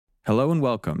Hello and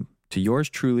welcome to yours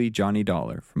truly, Johnny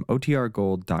Dollar from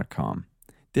OTRGold.com.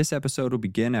 This episode will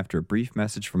begin after a brief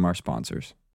message from our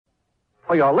sponsors.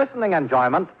 For your listening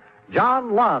enjoyment,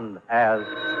 John Lund as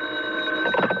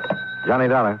Johnny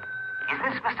Dollar. Is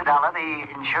this Mr. Dollar, the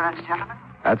insurance gentleman?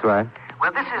 That's right.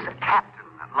 Well, this is Captain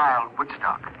Lyle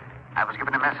Woodstock. I was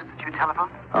given a message that you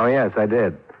telephoned. Oh, yes, I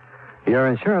did. Your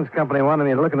insurance company wanted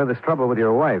me to look into this trouble with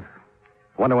your wife.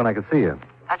 Wonder when I could see you.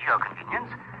 At your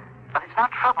convenience. But it's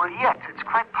not trouble yet. It's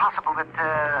quite possible that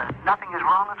nothing is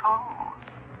wrong at all.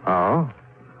 Oh?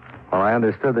 Well, I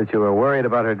understood that you were worried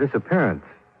about her disappearance.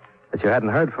 That you hadn't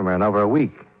heard from her in over a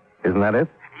week. Isn't that it?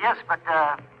 Yes, but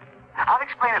I'll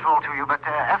explain it all to you. But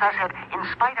as I said, in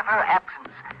spite of her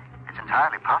absence, it's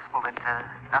entirely possible that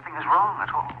nothing is wrong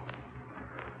at all.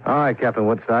 All right, Captain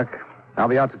Woodstock. I'll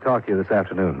be out to talk to you this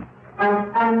afternoon.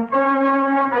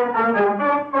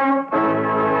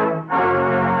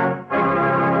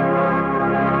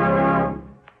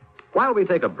 While we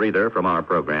take a breather from our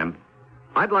program,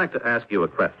 I'd like to ask you a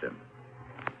question.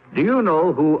 Do you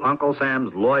know who Uncle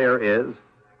Sam's lawyer is?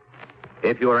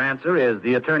 If your answer is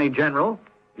the Attorney General,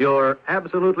 you're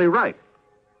absolutely right.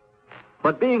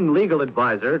 But being legal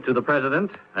advisor to the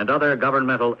President and other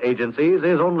governmental agencies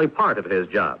is only part of his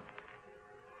job.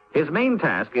 His main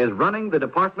task is running the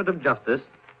Department of Justice,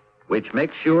 which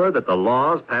makes sure that the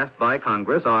laws passed by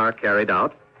Congress are carried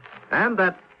out and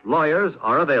that lawyers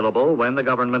are available when the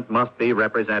government must be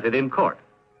represented in court.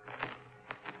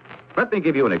 Let me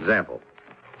give you an example.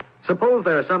 Suppose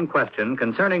there is some question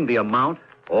concerning the amount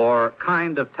or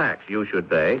kind of tax you should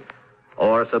pay,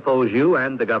 or suppose you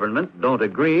and the government don't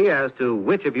agree as to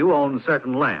which of you owns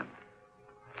certain land.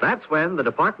 That's when the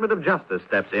Department of Justice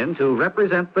steps in to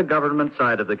represent the government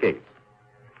side of the case.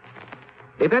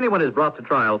 If anyone is brought to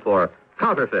trial for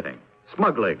counterfeiting,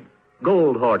 smuggling,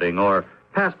 gold hoarding, or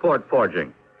passport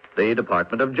forging, the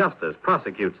Department of Justice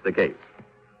prosecutes the case.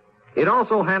 It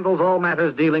also handles all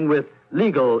matters dealing with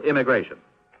legal immigration.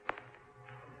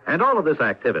 And all of this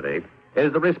activity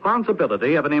is the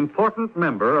responsibility of an important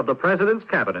member of the President's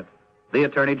cabinet, the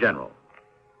Attorney General.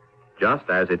 Just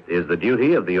as it is the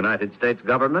duty of the United States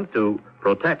government to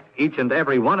protect each and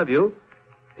every one of you,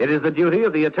 it is the duty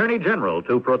of the Attorney General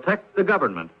to protect the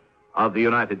government of the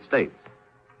United States.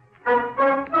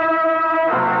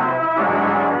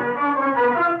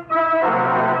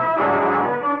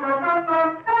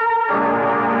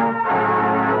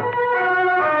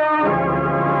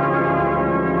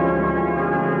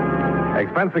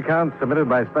 Expense account submitted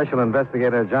by Special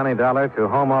Investigator Johnny Dollar to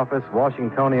Home Office,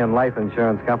 Washingtonian Life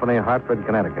Insurance Company, Hartford,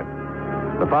 Connecticut.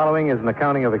 The following is an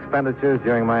accounting of expenditures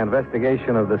during my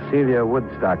investigation of the Celia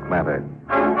Woodstock matter.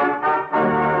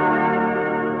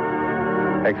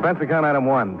 Expense account item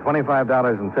 1,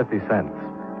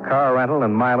 $25.50. Car rental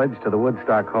and mileage to the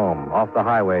Woodstock home, off the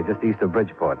highway just east of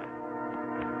Bridgeport.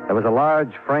 There was a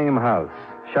large frame house,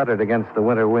 shuttered against the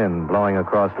winter wind blowing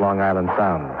across Long Island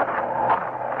Sound.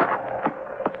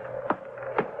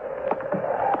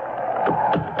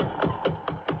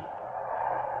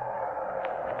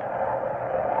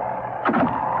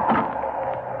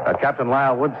 Captain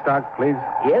Lyle Woodstock, please.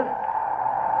 Yes?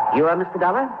 You are Mr.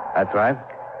 Dollar? That's right.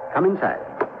 Come inside.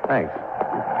 Thanks.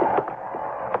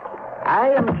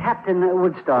 I am Captain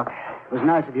Woodstock. It was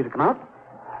nice of you to come out.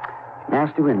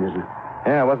 Nasty wind, isn't it?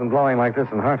 Yeah, it wasn't blowing like this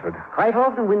in Hartford. Quite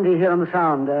often windy here on the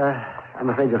Sound. I'm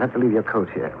afraid you'll have to leave your coat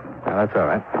here. Oh, that's all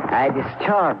right. I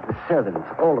discharged the servants,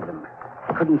 all of them.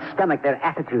 Couldn't stomach their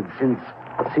attitude since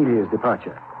Celia's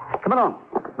departure. Come along.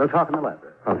 We'll talk in the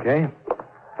library. Okay.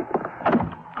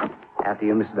 After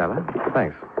you, Mr. Dollar.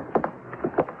 Thanks.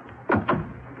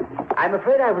 I'm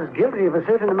afraid I was guilty of a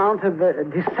certain amount of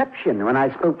deception when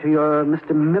I spoke to your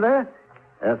Mr. Miller.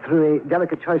 Through a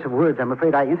delicate choice of words, I'm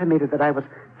afraid I intimated that I was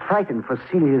frightened for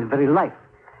Celia's very life.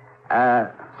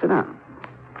 Sit down.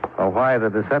 Oh, why the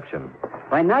deception?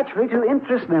 Why, naturally, to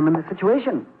interest them in the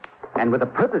situation. And with a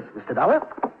purpose, Mr. Dollar.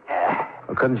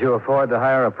 Well, couldn't you afford to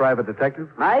hire a private detective?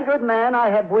 My good man, I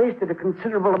have wasted a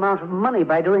considerable amount of money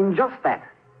by doing just that.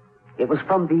 It was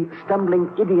from the stumbling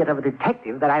idiot of a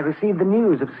detective that I received the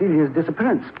news of Celia's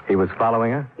disappearance. He was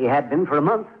following her? He had been for a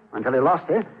month, until he lost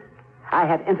her. I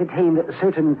had entertained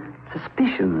certain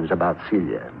suspicions about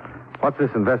Celia. What's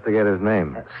this investigator's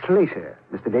name? Slater.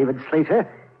 Mr. David Slater.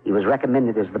 He was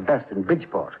recommended as the best in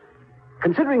Bridgeport.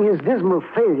 Considering his dismal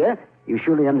failure, you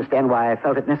surely understand why I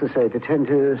felt it necessary to turn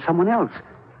to someone else.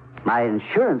 My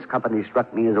insurance company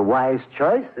struck me as a wise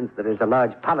choice, since there is a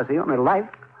large policy on her life.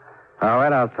 All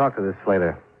right, I'll talk to this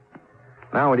Slater.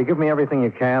 Now, will you give me everything you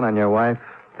can on your wife?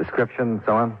 Description,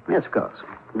 so on? Yes, of course.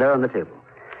 They're on the table.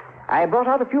 I brought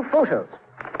out a few photos.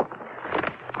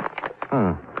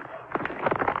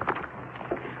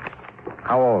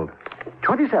 How old?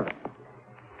 27.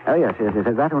 Oh, yes.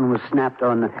 That one was snapped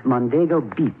on Mondego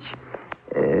Beach.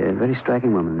 Very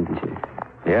striking woman, isn't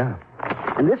she? Yeah.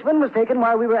 And this one was taken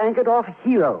while we were anchored off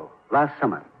Hilo last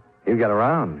summer. You got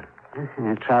around.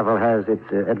 Travel has its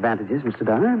advantages, Mr.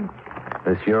 Donner.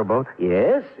 This your boat?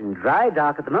 Yes, in dry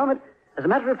dock at the moment. As a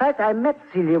matter of fact, I met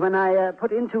Celia when I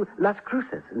put into Las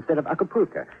Cruces instead of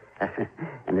Acapulco.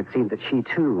 And it seemed that she,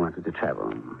 too, wanted to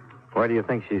travel. Where do you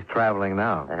think she's traveling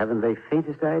now? I haven't the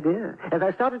faintest idea. As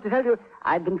I started to tell you,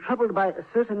 I'd been troubled by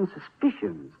certain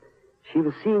suspicions. She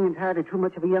was seeing entirely too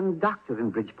much of a young doctor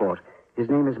in Bridgeport. His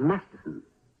name is Masterson.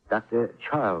 Dr.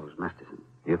 Charles Masterson.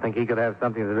 You think he could have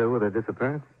something to do with her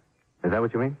disappearance? Is that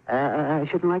what you mean? I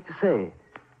shouldn't like to say.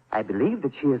 I believe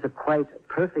that she is a quite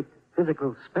perfect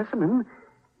physical specimen,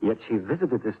 yet she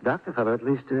visited this doctor fellow at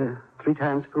least 3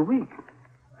 times per week.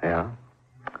 Yeah?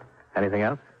 Anything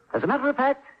else? As a matter of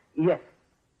fact, yes.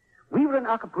 We were in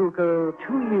Acapulco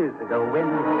 2 years ago when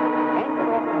anchored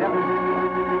off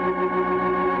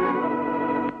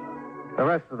The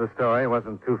rest of the story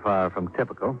wasn't too far from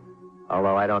typical,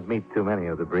 although I don't meet too many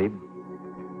of the breed.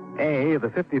 A, the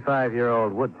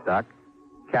 55-year-old Woodstock,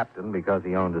 captain because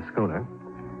he owned a schooner,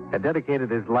 had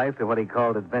dedicated his life to what he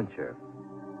called adventure.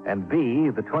 And B,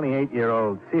 the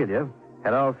 28-year-old Celia,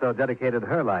 had also dedicated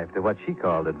her life to what she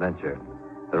called adventure.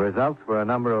 The results were a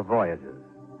number of voyages.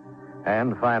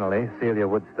 And finally, Celia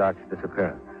Woodstock's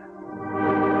disappearance.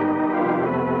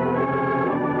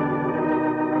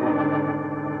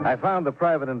 I found the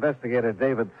private investigator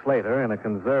David Slater in a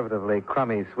conservatively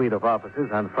crummy suite of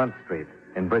offices on Front Street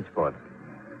in Bridgeport.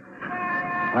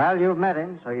 Well, you've met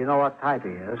him, so you know what type he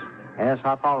is. Yes,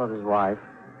 I followed his wife.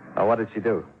 Oh, what did she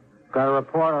do? Got a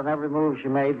report on every move she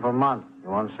made for months. You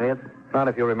want to see it? Not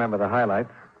if you remember the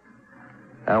highlights.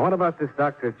 What about this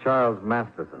Dr. Charles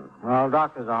Masterson? Well,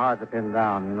 doctors are hard to pin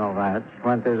down, you know that. She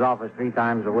went to his office 3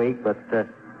 times a week, but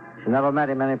she never met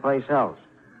him anyplace else.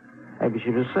 Maybe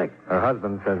she was sick. Her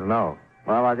husband says no.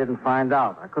 Well, I didn't find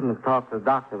out. I couldn't have talked to the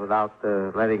doctor without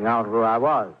letting out who I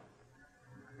was.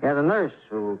 He had a nurse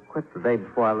who quit the day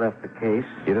before I left the case.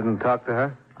 You didn't talk to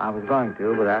her? I was going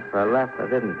to, but after I left, I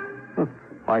didn't.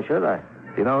 Why should I?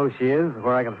 Do you know who she is,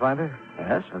 where I can find her?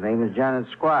 Yes, her name is Janet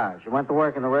Squire. She went to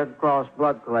work in the Red Cross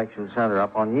Blood Collection Center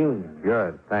up on Union.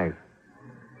 Good, thanks.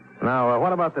 Now,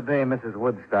 what about the day Mrs.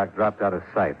 Woodstock dropped out of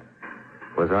sight?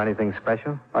 Was there anything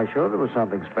special? Why, sure there was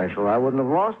something special. I wouldn't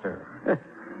have lost her.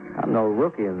 I'm no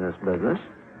rookie in this business.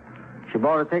 She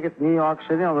bought a ticket to New York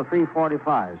City on the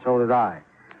 345. So did I.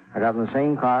 I got in the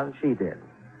same car that she did.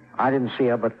 I didn't see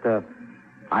her, but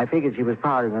I figured she was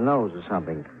powdering her nose or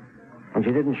something. When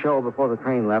she didn't show before the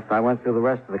train left, I went through the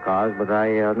rest of the cars, but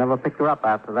I never picked her up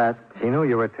after that. She knew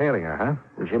you were tailing her, huh?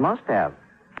 Well, she must have.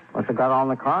 Must have got on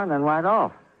the car and then right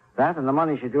off. That and the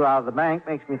money she drew out of the bank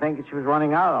makes me think that she was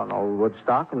running out on old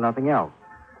Woodstock and nothing else.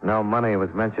 No money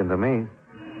was mentioned to me.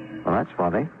 Well, that's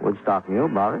funny. Woodstock knew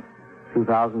about it.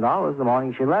 $2,000 the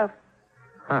morning she left.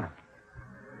 Huh.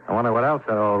 I wonder what else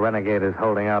that old renegade is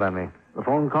holding out on me. The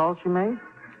phone call she made?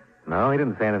 No, he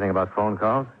didn't say anything about phone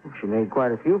calls. She made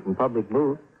quite a few from public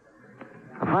booths.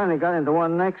 I finally got into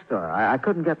one next door. I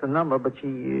couldn't get the number, but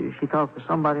she talked to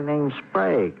somebody named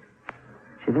Sprague.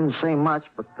 She didn't say much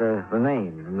but the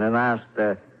name, and then asked,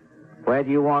 where do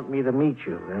you want me to meet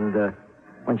you? And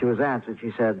when she was answered,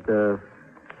 she said,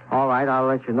 all right, I'll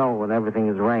let you know when everything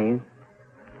is arranged.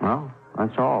 Well,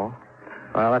 that's all.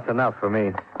 Well, that's enough for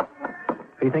me.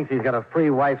 If he thinks he's got a free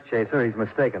wife chaser, he's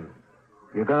mistaken.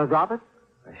 You gonna drop it?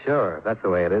 Sure, that's the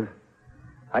way it is.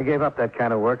 I gave up that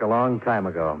kind of work a long time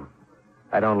ago.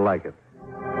 I don't like it.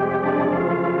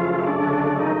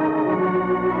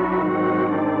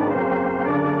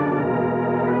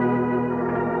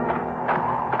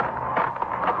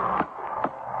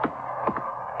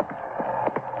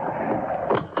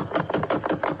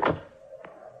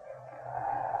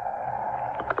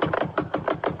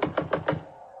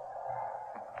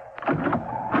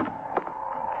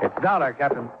 It's Dollar,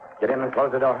 Captain. Get in and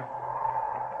close the door.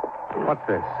 What's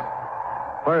this?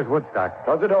 Where's Woodstock?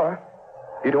 Close the door.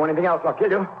 If you do anything else, I'll kill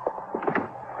you.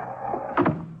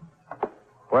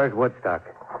 Where's Woodstock?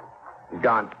 He's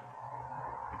gone.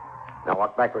 Now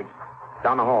walk backwards.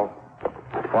 Down the hall.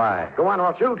 Why? Go on or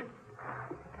I'll shoot.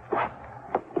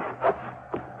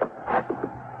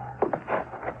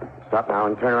 Stop now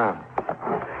and turn around.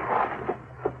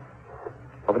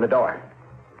 Open the door.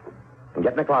 And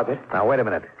get in the closet. Now, wait a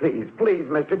minute. Please, please,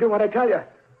 mister, do what I tell you.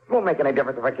 It won't make any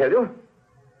difference if I kill you.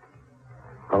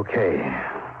 Okay.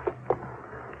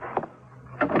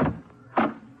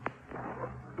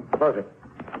 Close it.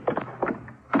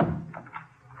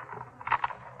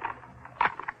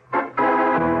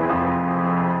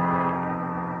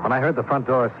 When I heard the front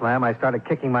door slam, I started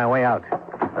kicking my way out.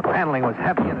 The paneling was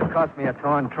heavy, and it cost me a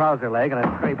torn trouser leg and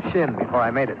a scraped shin before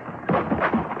I made it.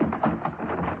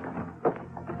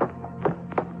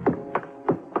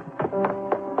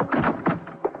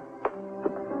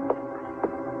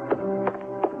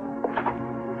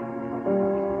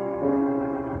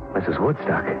 Mrs.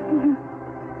 Woodstock.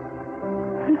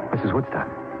 Mrs. Woodstock.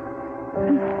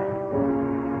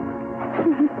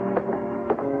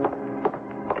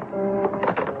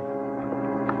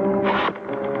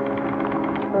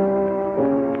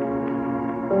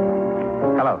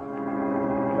 Hello.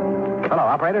 Hello,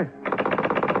 operator.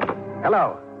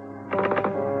 Hello.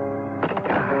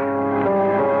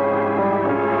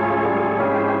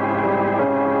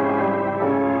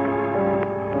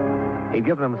 He'd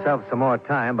given himself some more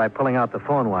time by pulling out the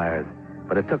phone wires,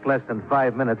 but it took less than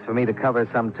 5 minutes for me to cover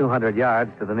some 200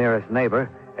 yards to the nearest neighbor,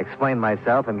 explain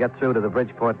myself, and get through to the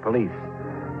Bridgeport police.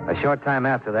 A short time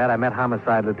after that, I met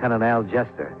Homicide Lieutenant Al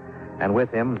Jester, and with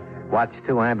him, watched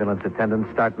 2 ambulance attendants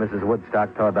start Mrs.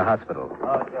 Woodstock toward the hospital.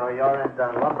 Oh, Joe, you're in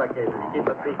the lumber case. Keep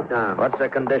your feet down. What's the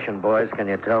condition, boys? Can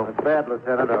you tell? It's bad,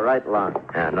 Lieutenant. A right lung.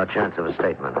 Yeah, no chance of a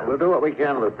statement. We'll do what we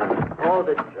can, Lieutenant. Hold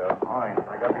it, Joe. All right.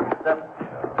 I got these steps.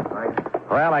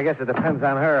 Well, I guess it depends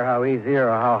on her how easy or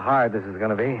how hard this is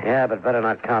going to be. Yeah, but better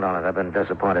not count on it. I've been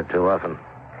disappointed too often.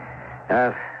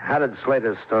 How did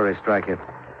Slater's story strike you?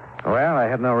 Well, I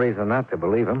had no reason not to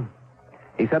believe him.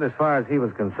 He said as far as he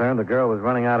was concerned, the girl was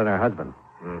running out on her husband.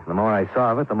 The more I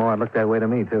saw of it, the more it looked that way to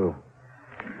me, too.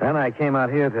 Then I came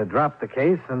out here to drop the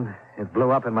case, and it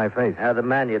blew up in my face. The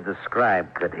man you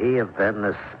described, could he have been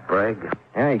this Sprague?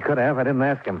 Yeah, he could have. I didn't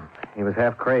ask him. He was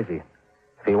half crazy.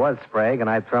 If he was Sprague and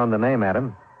I'd thrown the name at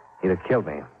him, he'd have killed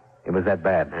me. It was that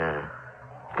bad. Yeah.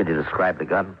 Could you describe the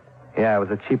gun? Yeah, it was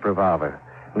a cheap revolver.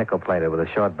 Nickel-plated with a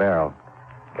short barrel.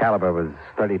 Caliber was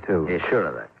 .32. You sure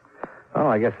of that? Oh,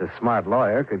 I guess a smart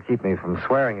lawyer could keep me from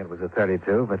swearing it was a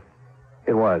 .32, but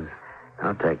it was.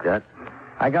 I'll take that.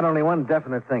 I got only one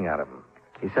definite thing out of him.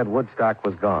 He said Woodstock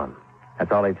was gone.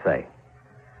 That's all he'd say.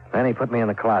 Then he put me in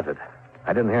the closet.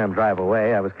 I didn't hear him drive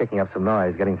away. I was kicking up some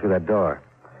noise getting through that door.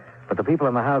 But the people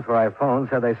in the house where I phoned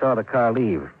said they saw the car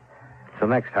leave. It's the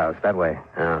next house, that way.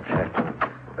 I'll check.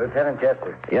 Lieutenant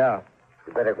Jester, Yeah.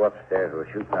 you better go upstairs. We're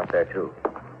shooting up there, too.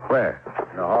 Where?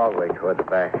 In the hallway toward the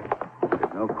back.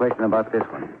 There's no question about this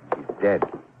one. He's dead.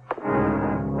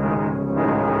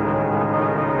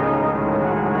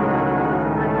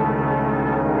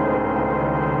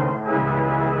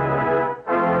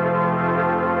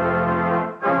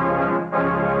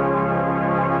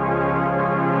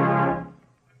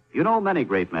 You know, many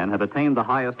great men have attained the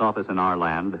highest office in our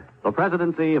land, the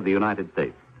presidency of the United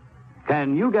States.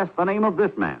 Can you guess the name of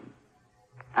this man?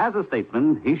 As a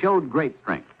statesman, he showed great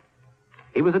strength.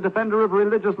 He was a defender of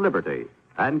religious liberty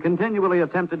and continually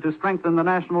attempted to strengthen the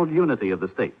national unity of the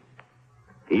state.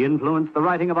 He influenced the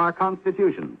writing of our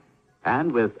Constitution,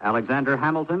 and with Alexander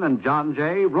Hamilton and John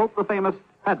Jay, wrote the famous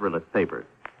Federalist Papers,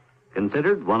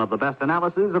 considered one of the best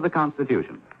analyses of the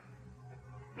Constitution.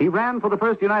 He ran for the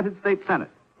first United States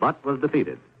Senate, but was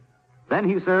defeated. Then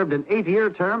he served an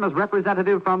 8-year term as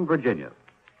representative from Virginia.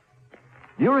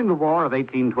 During the War of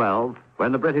 1812,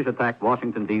 when the British attacked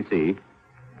Washington, D.C.,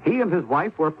 he and his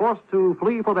wife were forced to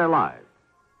flee for their lives.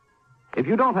 If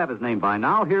you don't have his name by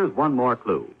now, here's one more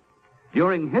clue.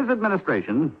 During his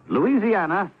administration,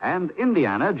 Louisiana and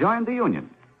Indiana joined the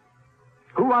Union.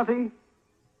 Who was he?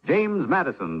 James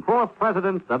Madison, 4th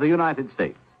President of the United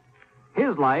States.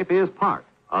 His life is part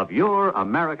of your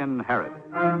American heritage.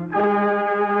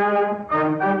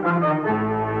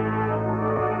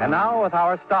 And now, with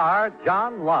our star,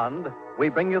 John Lund, we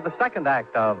bring you the second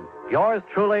act of Yours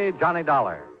Truly, Johnny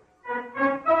Dollar.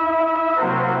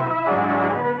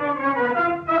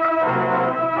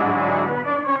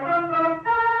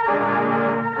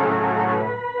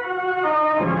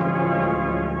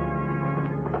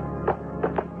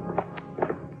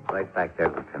 Right back there,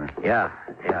 Lieutenant. Yeah,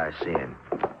 I see him.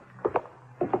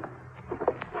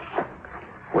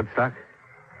 Woodstock?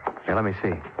 Yeah, let me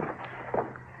see.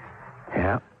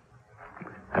 Yeah.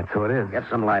 That's who it is. Get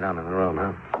some light on in the room,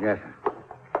 huh? Yes.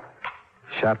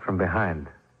 Shot from behind.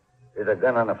 There's a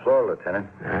gun on the floor, Lieutenant.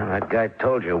 Well, that guy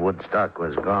told you Woodstock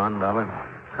was gone, Dollar.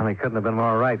 Well, he couldn't have been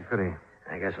more right, could he?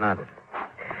 I guess not.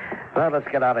 Well, let's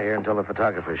get out of here until the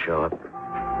photographers show up.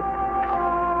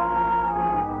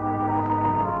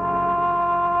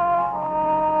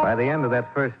 By the end of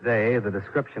that first day, the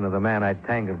description of the man I'd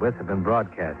tangled with had been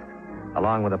broadcast,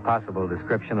 along with a possible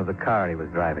description of the car he was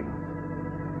driving.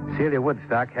 Celia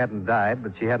Woodstock hadn't died,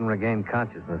 but she hadn't regained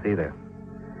consciousness either.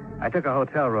 I took a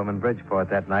hotel room in Bridgeport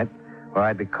that night where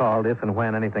I'd be called if and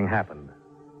when anything happened.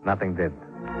 Nothing did.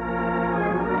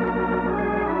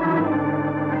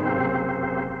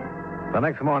 The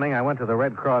next morning, I went to the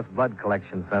Red Cross Blood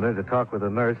Collection Center to talk with a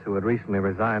nurse who had recently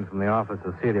resigned from the office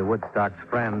of Celia Woodstock's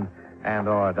friend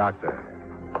and/or doctor.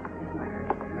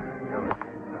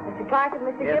 Mr. Clark and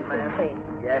Mr. Gibson, please.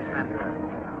 Yes,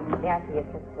 ma'am. Yes, yes,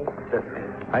 please.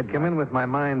 I'd come in with my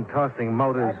mind tossing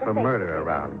motives for murder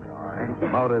around.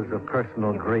 Motives of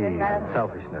personal greed and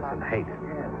selfishness and hate.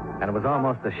 And it was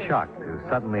almost a shock to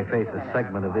suddenly face a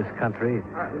segment of this country,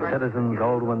 citizens,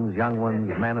 old ones, young ones,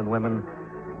 men and women,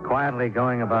 quietly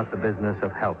going about the business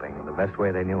of helping the best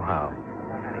way they knew how.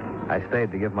 I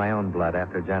stayed to give my own blood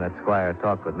after Janet Squire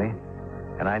talked with me,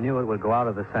 and I knew it would go out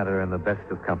of the center in the best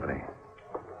of company.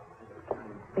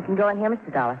 You can go in here,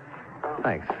 Mr. Dollar.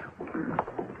 Thanks.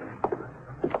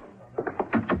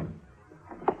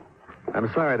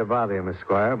 I'm sorry to bother you, Miss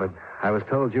Squire, but I was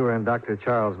told you were in Dr.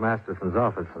 Charles Masterson's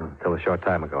office until a short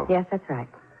time ago. Yes, that's right.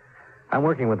 I'm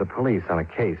working with the police on a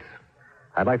case.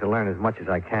 I'd like to learn as much as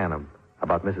I can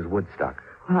about Mrs. Woodstock.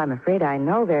 Well, I'm afraid I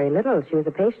know very little. She was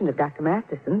a patient of Dr.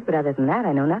 Masterson's, but other than that,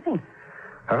 I know nothing.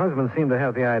 Her husband seemed to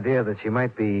have the idea that she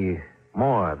might be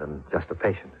more than just a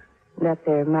patient. That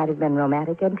there might have been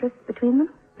romantic interest between them?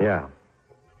 Yeah.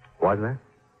 Was there?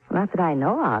 Not that I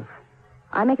know of.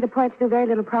 I make it a point to do very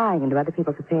little prying into other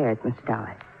people's affairs, Mr.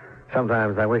 Dollar.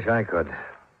 Sometimes I wish I could.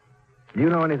 Do you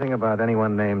know anything about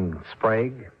anyone named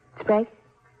Sprague? Sprague?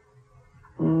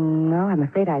 No, I'm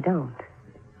afraid I don't.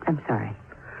 I'm sorry.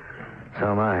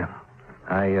 So am I.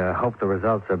 I hope the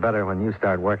results are better when you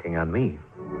start working on me.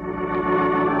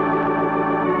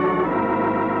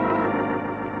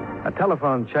 A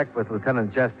telephone check with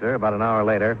Lieutenant Jester about an hour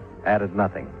later added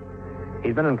nothing.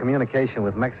 He'd been in communication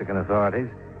with Mexican authorities,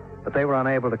 but they were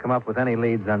unable to come up with any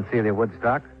leads on Celia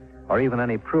Woodstock or even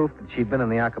any proof that she'd been in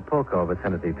the Acapulco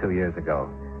vicinity 2 years ago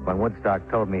when Woodstock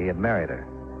told me he had married her.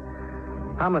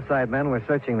 Homicide men were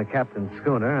searching the captain's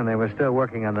schooner, and they were still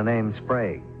working on the name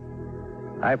Sprague.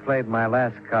 I played my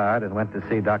last card and went to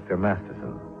see Dr.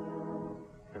 Masterson.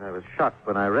 And I was shocked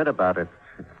when I read about it.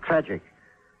 It's tragic.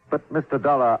 But, Mr.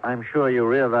 Dollar, I'm sure you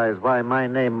realize why my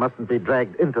name mustn't be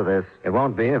dragged into this. It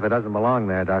won't be if it doesn't belong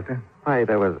there, Doctor. Why,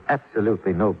 there was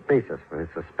absolutely no basis for his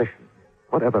suspicion.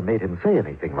 Whatever made him say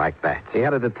anything like that? He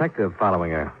had a detective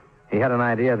following her. He had an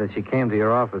idea that she came to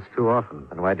your office too often.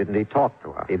 And why didn't he talk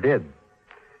to her? He did.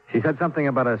 She said something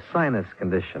about a sinus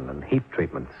condition and heat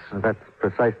treatments. That's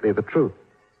precisely the truth.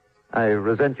 I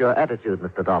resent your attitude,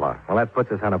 Mr. Dollar. Well, that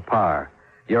puts us on a par.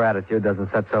 Your attitude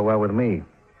doesn't set so well with me.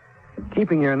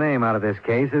 Keeping your name out of this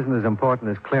case isn't as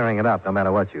important as clearing it up, no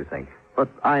matter what you think. But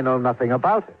I know nothing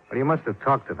about it. Well, you must have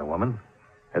talked to the woman.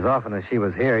 As often as she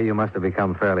was here, you must have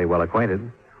become fairly well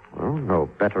acquainted. Well, no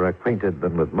better acquainted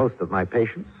than with most of my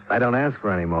patients. I don't ask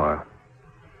for any more.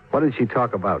 What did she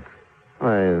talk about?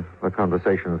 Why, the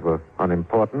conversations were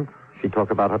unimportant. She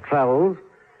talked about her travels.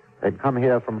 They'd come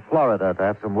here from Florida to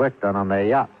have some work done on their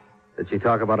yacht. Did she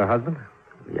talk about her husband?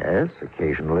 Yes,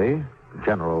 occasionally.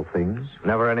 General things.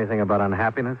 Never anything about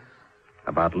unhappiness?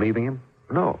 About leaving him?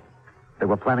 No. They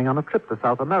were planning on a trip to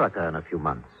South America in a few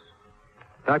months.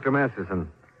 Dr.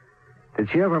 Masterson, did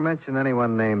she ever mention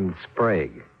anyone named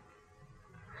Sprague?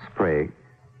 Sprague?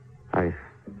 Well,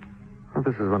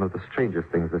 this is one of the strangest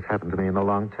things that's happened to me in a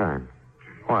long time.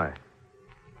 Why?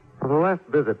 Well, the last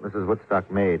visit Mrs. Woodstock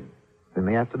made, in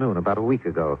the afternoon, about a week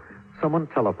ago, someone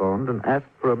telephoned and asked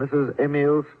for a Mrs.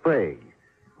 Emile Sprague.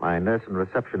 My nurse and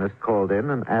receptionist called in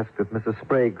and asked if Mrs.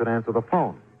 Sprague could answer the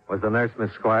phone. Was the nurse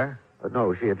Miss Squire?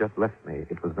 No, she had just left me.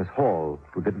 It was Miss Hall,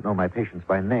 who didn't know my patients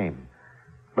by name.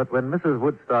 But when Mrs.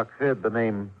 Woodstock heard the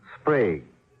name Sprague,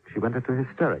 she went into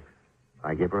hysterics.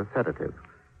 I gave her a sedative.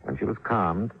 When she was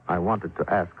calmed, I wanted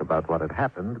to ask about what had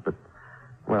happened, but,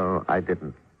 well, I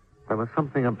didn't. There was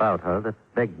something about her that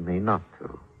begged me not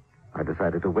to. I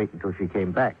decided to wait until she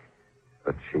came back,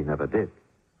 but she never did.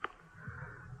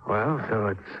 Well, so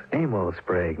it's Emil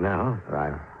Sprague now.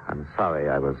 I'm sorry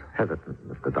I was hesitant,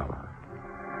 Mr. Dollar.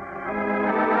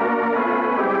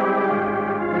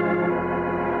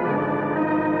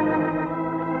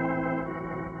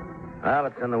 Well,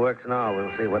 it's in the works now.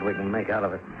 We'll see what we can make out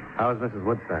of it. How's Mrs.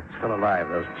 Woodstock? Still alive.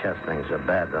 Those chest things are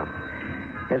bad, though.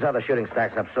 Here's how the shooting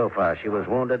stacks up so far. She was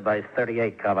wounded by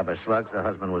 38 caliber slugs. The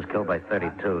husband was killed by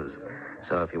 32s.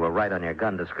 So if you were right on your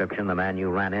gun description, the man you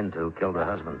ran into killed the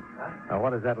husband. Now, what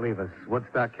does that leave us?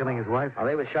 Woodstock killing his wife? Well,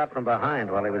 he was shot from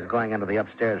behind while he was going into the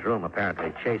upstairs room,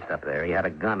 apparently chased up there. He had a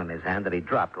gun in his hand that he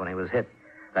dropped when he was hit.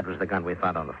 That was the gun we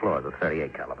found on the floor, the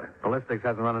 38 caliber. Ballistics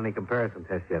hasn't run any comparison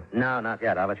tests yet. No, not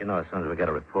yet. I'll let you know as soon as we get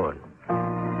a report.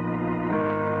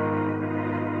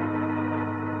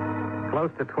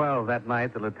 Close to 12 that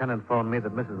night, the lieutenant phoned me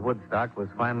that Mrs. Woodstock was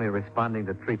finally responding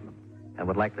to treatment and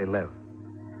would likely live.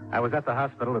 I was at the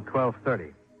hospital at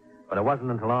 12:30. But it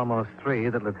wasn't until almost 3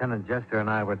 that Lieutenant Jester and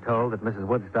I were told that Mrs.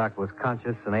 Woodstock was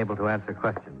conscious and able to answer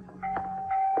questions.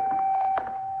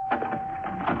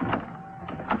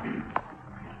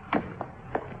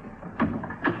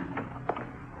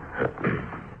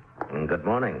 Good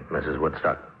morning, Mrs.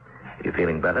 Woodstock. You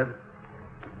feeling better?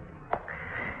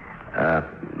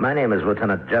 My name is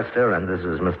Lieutenant Jester, and this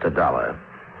is Mr. Dollar.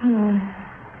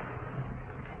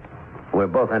 We're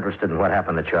both interested in what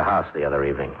happened at your house the other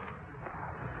evening.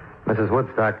 Mrs.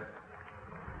 Woodstock,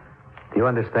 do you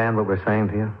understand what we're saying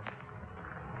to you?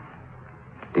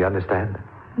 Do you understand?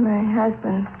 My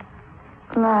husband,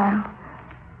 Lyle,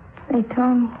 they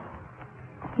told me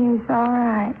he was all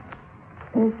right.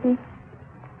 Is he?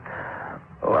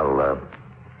 Well,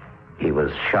 he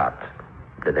was shot.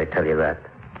 Did they tell you that?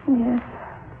 Yes.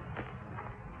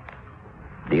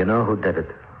 Do you know who did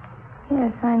it?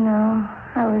 Yes, I know.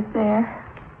 I was there.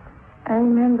 I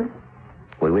remember.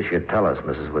 We wish you'd tell us,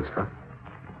 Mrs. Woodstock.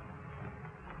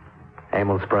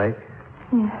 Emil Sprague?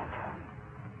 Yes.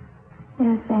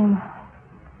 Yes, Emil.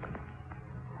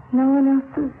 No one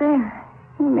else was there.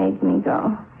 He made me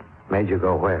go. Made you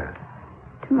go where?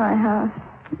 To my house.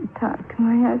 To talk to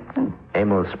my husband.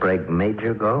 Emil Sprague made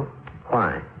you go?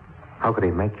 Why? How could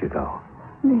he make you go?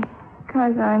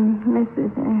 Because I'm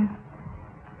Mrs. Ann.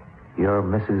 You're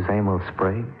Mrs. Emil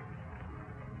Sprague?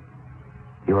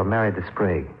 You were married to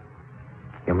Sprague.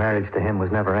 Your marriage to him was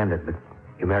never ended, but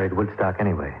you married Woodstock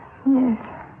anyway. Yes.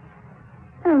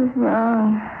 I was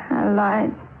wrong. I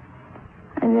lied.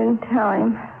 I didn't tell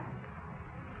him.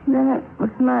 Then it was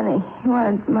money. He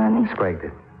wanted money. Sprague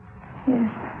did?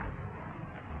 Yes.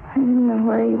 I didn't know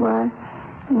where he was.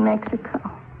 In Mexico.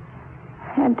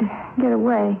 I had to get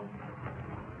away.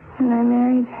 And I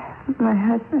married my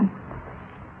husband.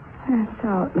 That's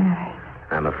all that matters.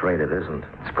 I'm afraid it isn't.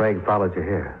 Sprague followed you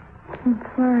here. From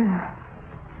Florida.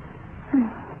 I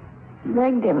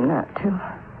begged him not to.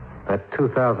 That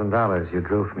 $2,000 you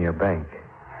drew from your bank.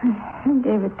 I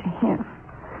gave it to him.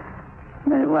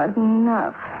 But it wasn't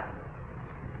enough.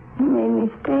 He made me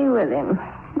stay with him.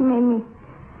 He made me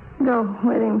go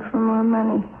with him for more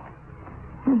money.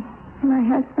 And my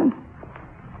husband,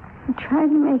 I tried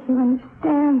to make him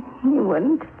understand. He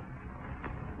wouldn't.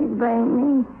 He blamed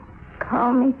me,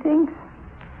 called me things.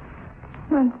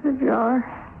 Went to the drawer.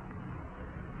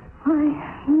 Why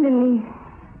didn't he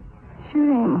shoot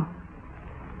Emil?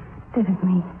 Did it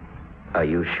me? Are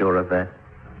you sure of that?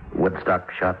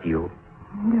 Woodstock shot you?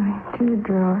 Going to the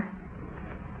drawer.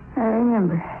 I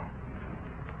remember.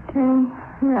 Turning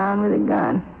around with a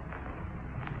gun.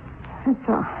 That's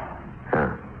all.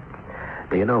 Huh.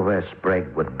 Do you know where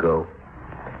Sprague would go?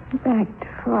 Back to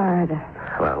Florida.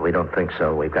 Well, we don't think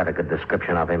so. We've got a good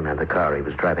description of him and the car he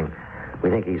was driving. We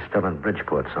think he's still in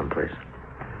Bridgeport someplace.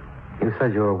 You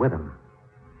said you were with him.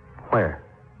 Where?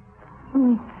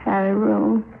 We had a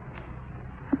room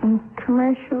on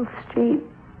Commercial Street,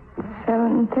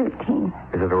 713.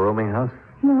 Is it a rooming house?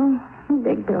 No, a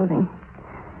big building.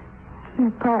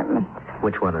 Apartments.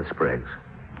 Which one is Sprague's?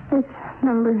 It's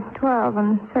number 12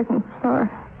 on the second floor.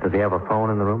 Does he have a phone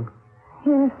in the room?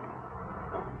 Yes.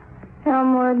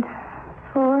 Elmwood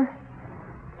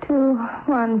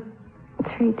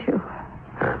 42132.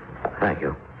 Thank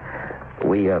you.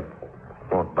 We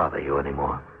won't bother you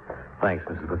anymore. Thanks,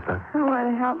 Mrs. Woodstock. I want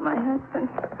to help my husband.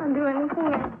 I'll do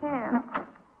anything I can.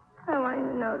 I want him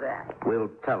to know that. We'll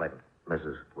tell him,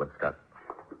 Mrs. Woodstock.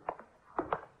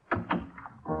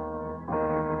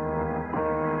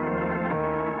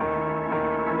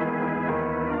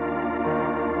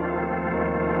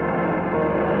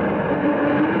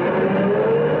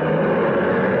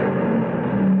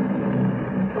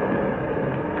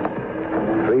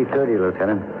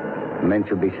 Lieutenant. The men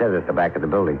should be set at the back of the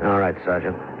building. All right,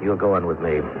 Sergeant. You'll go in with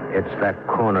me. It's that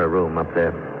corner room up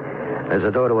there. There's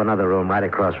a door to another room right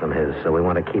across from his, so we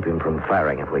want to keep him from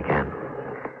firing if we can.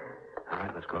 All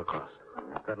right, let's go across.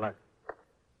 Good luck.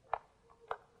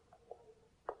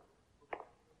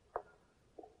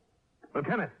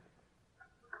 Lieutenant!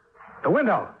 The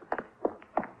window!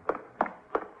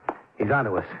 He's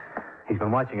onto us. He's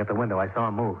been watching at the window. I saw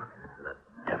him move.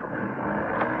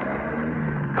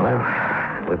 Well,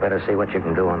 we better see what you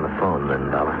can do on the phone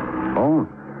then, Dollar. Phone?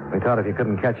 We thought if you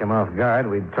couldn't catch him off guard,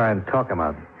 we'd try and talk him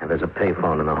out. And there's a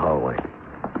payphone in the hallway.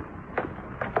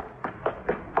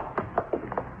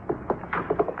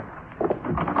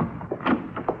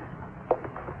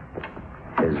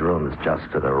 His room's just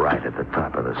to the right at the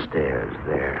top of the stairs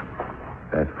there.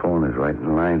 That phone is right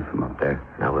in line from up there.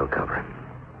 Now we'll cover him.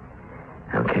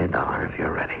 Okay, Dollar, if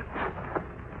you're ready.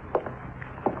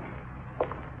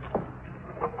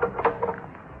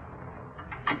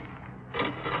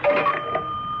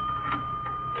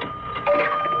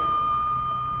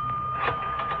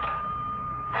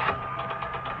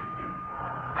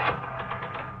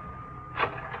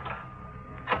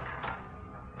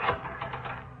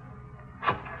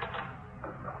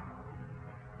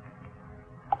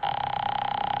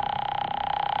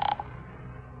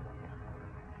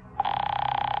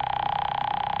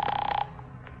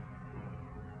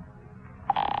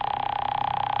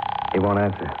 He won't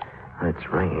answer. It's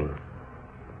ringing.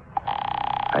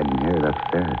 I didn't hear it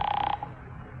upstairs.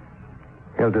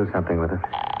 He'll do something with it.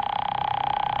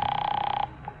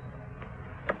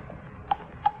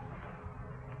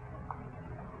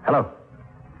 Hello.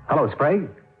 Hello, Sprague?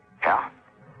 Yeah.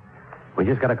 We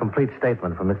just got a complete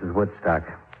statement from Mrs. Woodstock.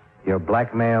 Your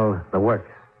blackmail, the works.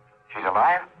 She's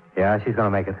alive? Yeah, she's going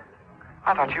to make it.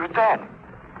 I thought she was dead.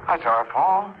 I saw her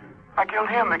fall. I killed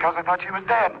him because I thought she was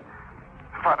dead.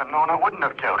 If I'd have known, I wouldn't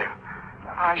have killed him.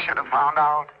 I should have found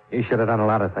out. You should have done a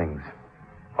lot of things.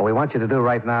 What we want you to do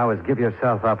right now is give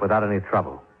yourself up without any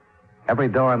trouble. Every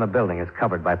door in the building is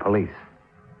covered by police.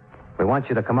 We want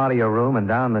you to come out of your room and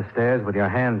down the stairs with your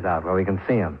hands out where we can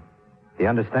see them. Do you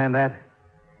understand that?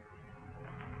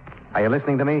 Are you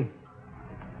listening to me?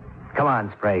 Come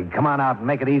on, Sprague. Come on out and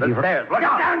make it easy The stairs. Look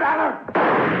out! Down, Dollar!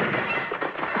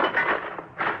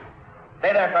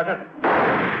 Stay there, Sergeant.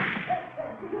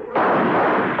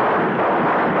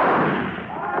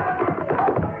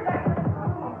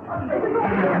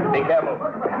 Be careful.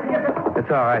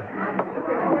 It's all right.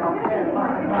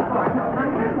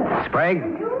 Sprague?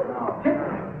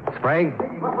 Sprague?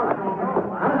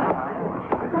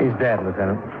 He's dead,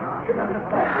 Lieutenant.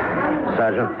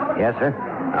 Sergeant? Yes, sir?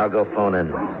 I'll go phone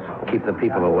in. Keep the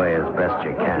people away as best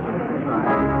you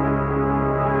can.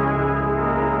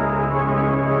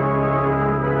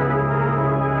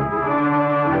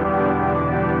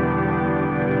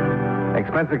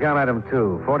 Expense account item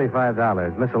 2,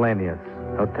 $45, miscellaneous,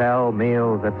 hotel,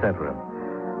 meals, etc.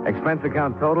 Expense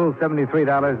account total,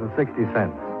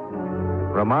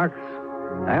 $73.60. Remarks?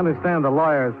 I understand the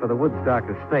lawyers for the Woodstock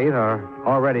estate are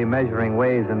already measuring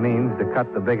ways and means to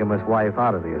cut the bigamous wife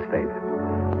out of the estate.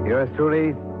 Yours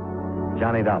truly,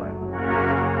 Johnny Dollar.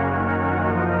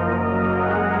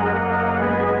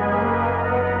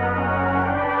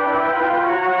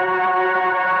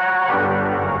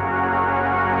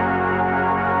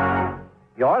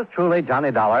 Yours truly, Johnny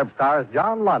Dollar, stars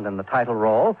John Lund in the title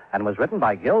role and was written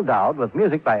by Gil Dowd with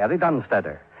music by Eddie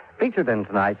Dunstetter. Featured in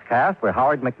tonight's cast were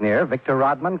Howard McNear, Victor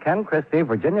Rodman, Ken Christie,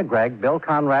 Virginia Gregg, Bill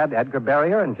Conrad, Edgar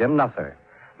Barrier, and Jim Nusser.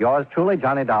 Yours truly,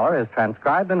 Johnny Dollar, is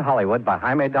transcribed in Hollywood by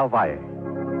Jaime Del Valle.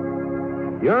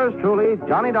 Yours truly,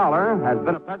 Johnny Dollar, has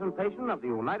been a presentation of the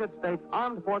United States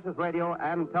Armed Forces Radio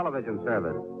and Television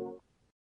Service.